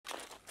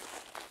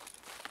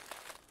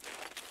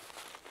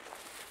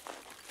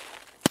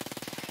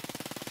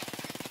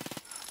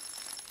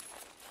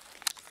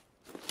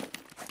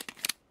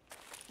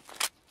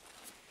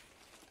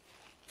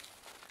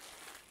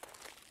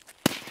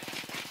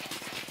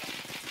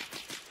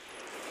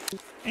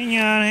Hang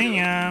on, hang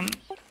on.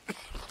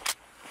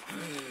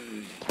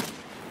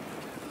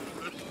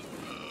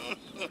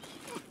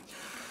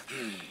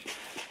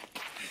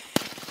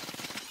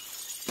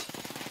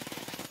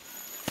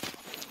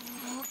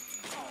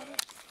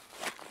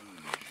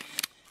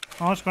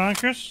 Oh, it's gone,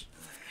 Chris?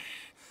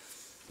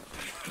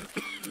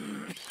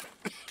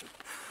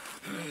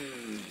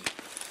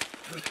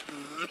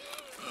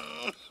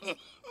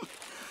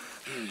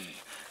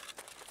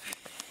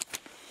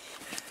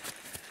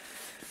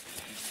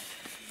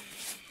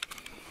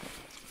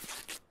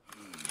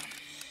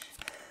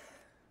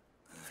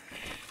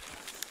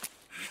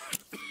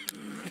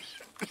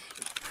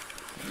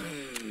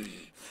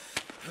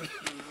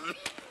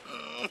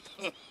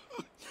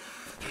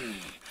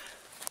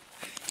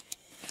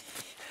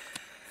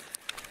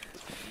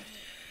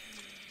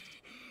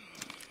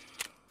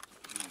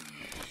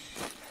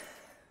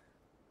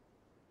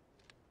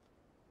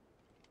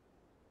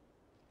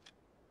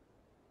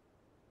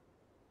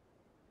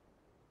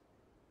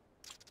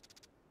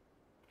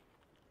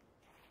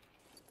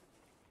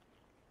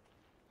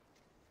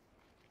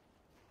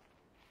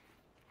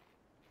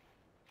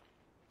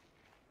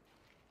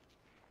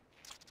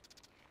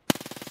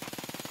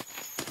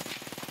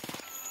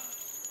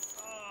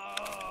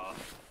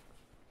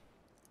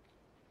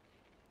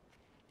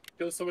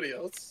 Kill somebody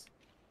else?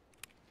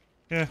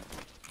 Yeah.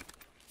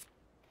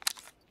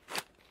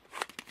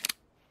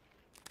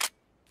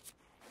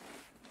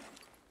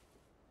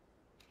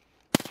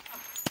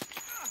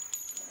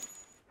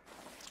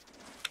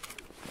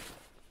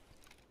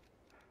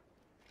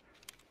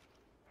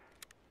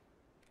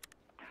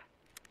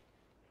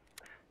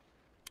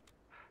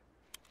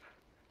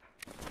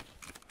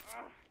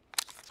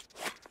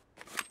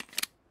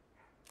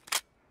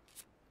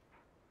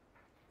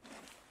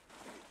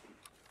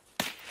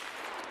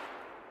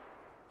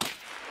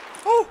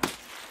 Oh!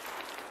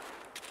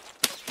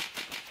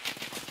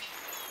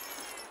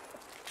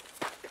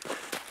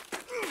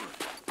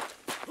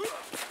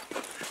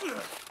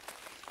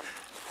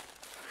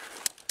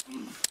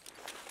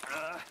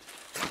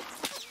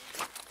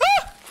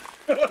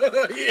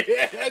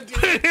 Yeah,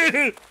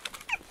 dude.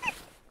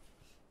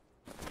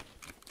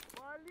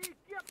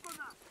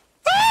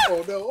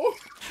 Oh no.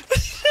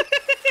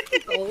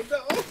 Oh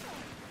no.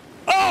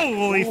 Oh,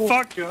 holy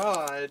fuck!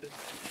 God.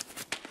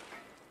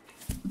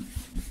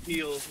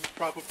 Heal.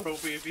 Proper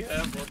propy if you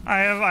have one.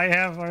 I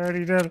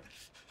already did.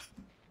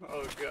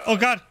 Oh god. Oh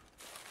god!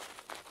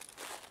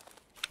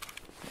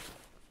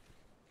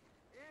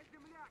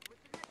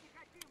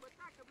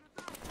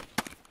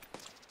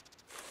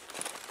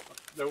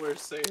 Nowhere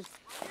safe.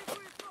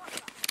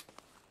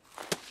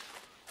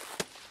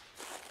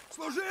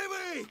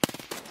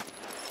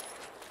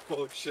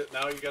 Oh shit,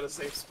 now you got a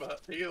safe spot.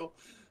 Heal.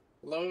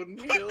 Load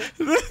and heal.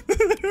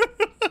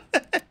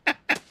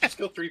 Just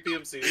kill 3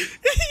 PMCs.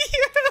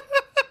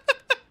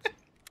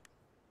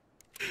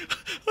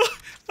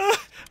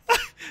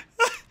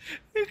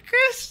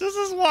 Chris, this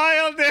is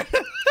wild, dude.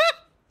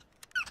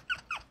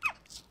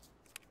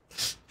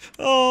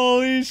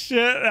 Holy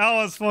shit, that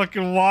was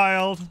fucking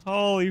wild.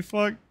 Holy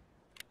fuck.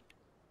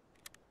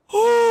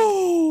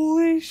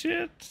 Holy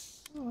shit.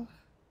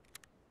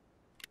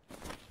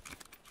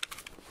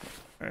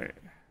 Alright.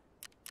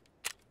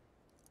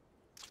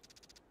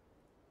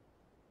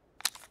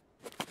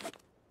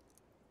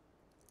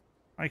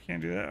 I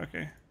can't do that?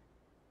 Okay.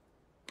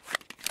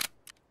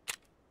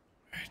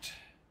 Right.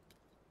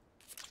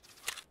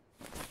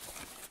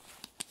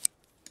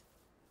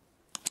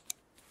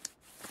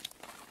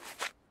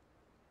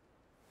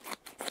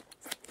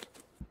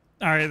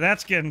 Alright,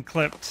 that's getting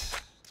clipped.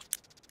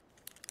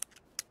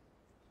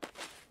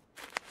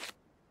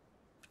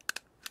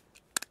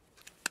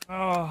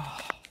 Oh.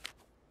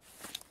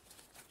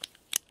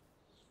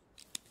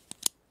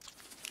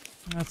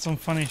 That's some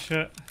funny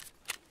shit.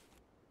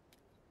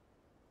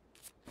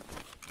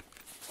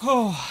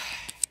 Oh.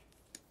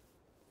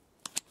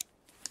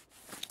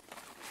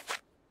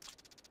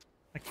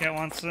 My cat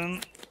wants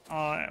in.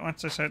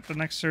 Once I start the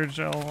next surge,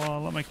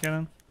 I'll let my cat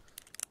in.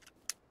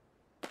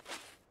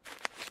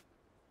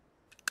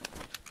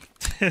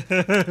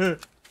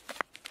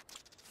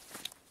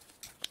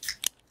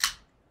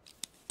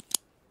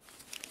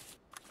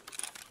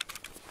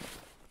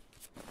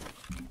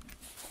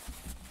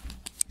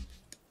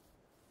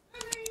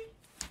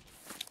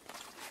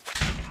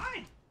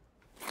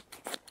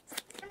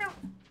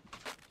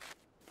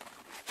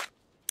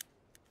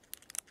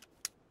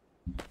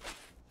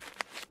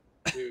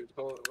 Dude,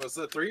 was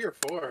that 3 or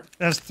 4?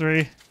 That's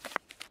 3.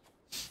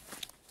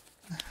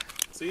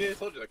 See, I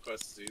told you that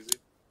quest is easy.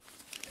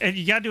 And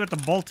you gotta do it with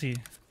the bolty.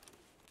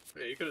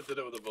 Yeah, you could have did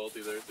it with a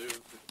bolty there too.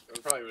 It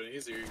would probably been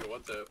easier. You go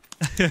one tap.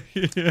 Yeah.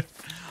 You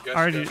got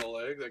Already, you in the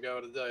leg. That guy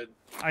would have died.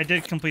 I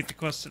did complete the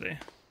quest today.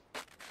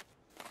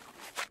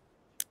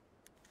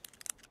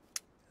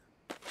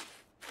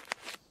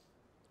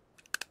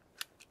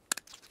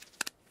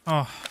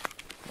 Oh.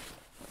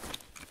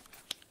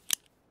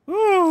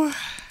 Woo.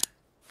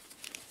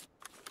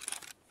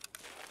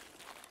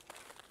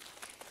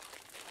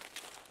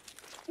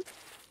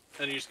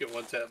 And you just get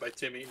one tap by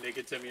Timmy,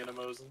 naked Timmy and a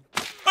Mosin.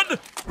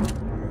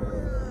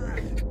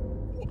 God!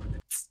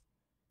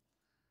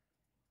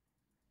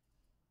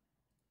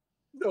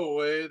 No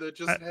way, that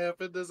just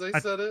happened as I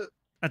said it.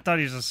 I thought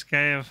he was a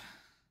scav.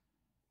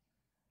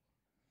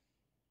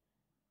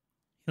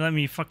 He let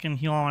me fucking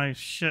heal all my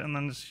shit and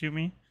then just shoot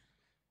me.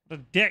 The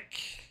dick.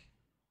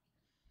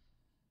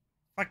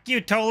 Fuck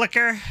you, toe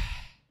licker.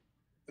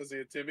 Is he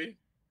a Timmy?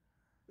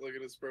 Look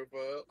at his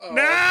profile.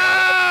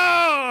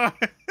 Oh,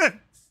 No!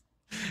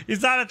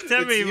 He's not a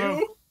Timmy, it's but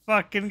you?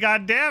 fucking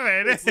goddamn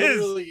it. It's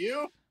literally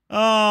you?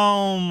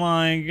 Oh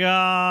my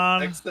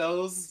god.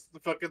 Excel's the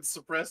fucking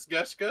suppressed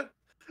Geshka?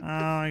 Oh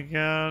my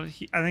god.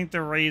 I think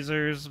they're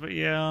razors, but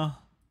yeah.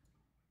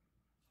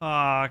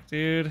 Fuck,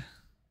 dude.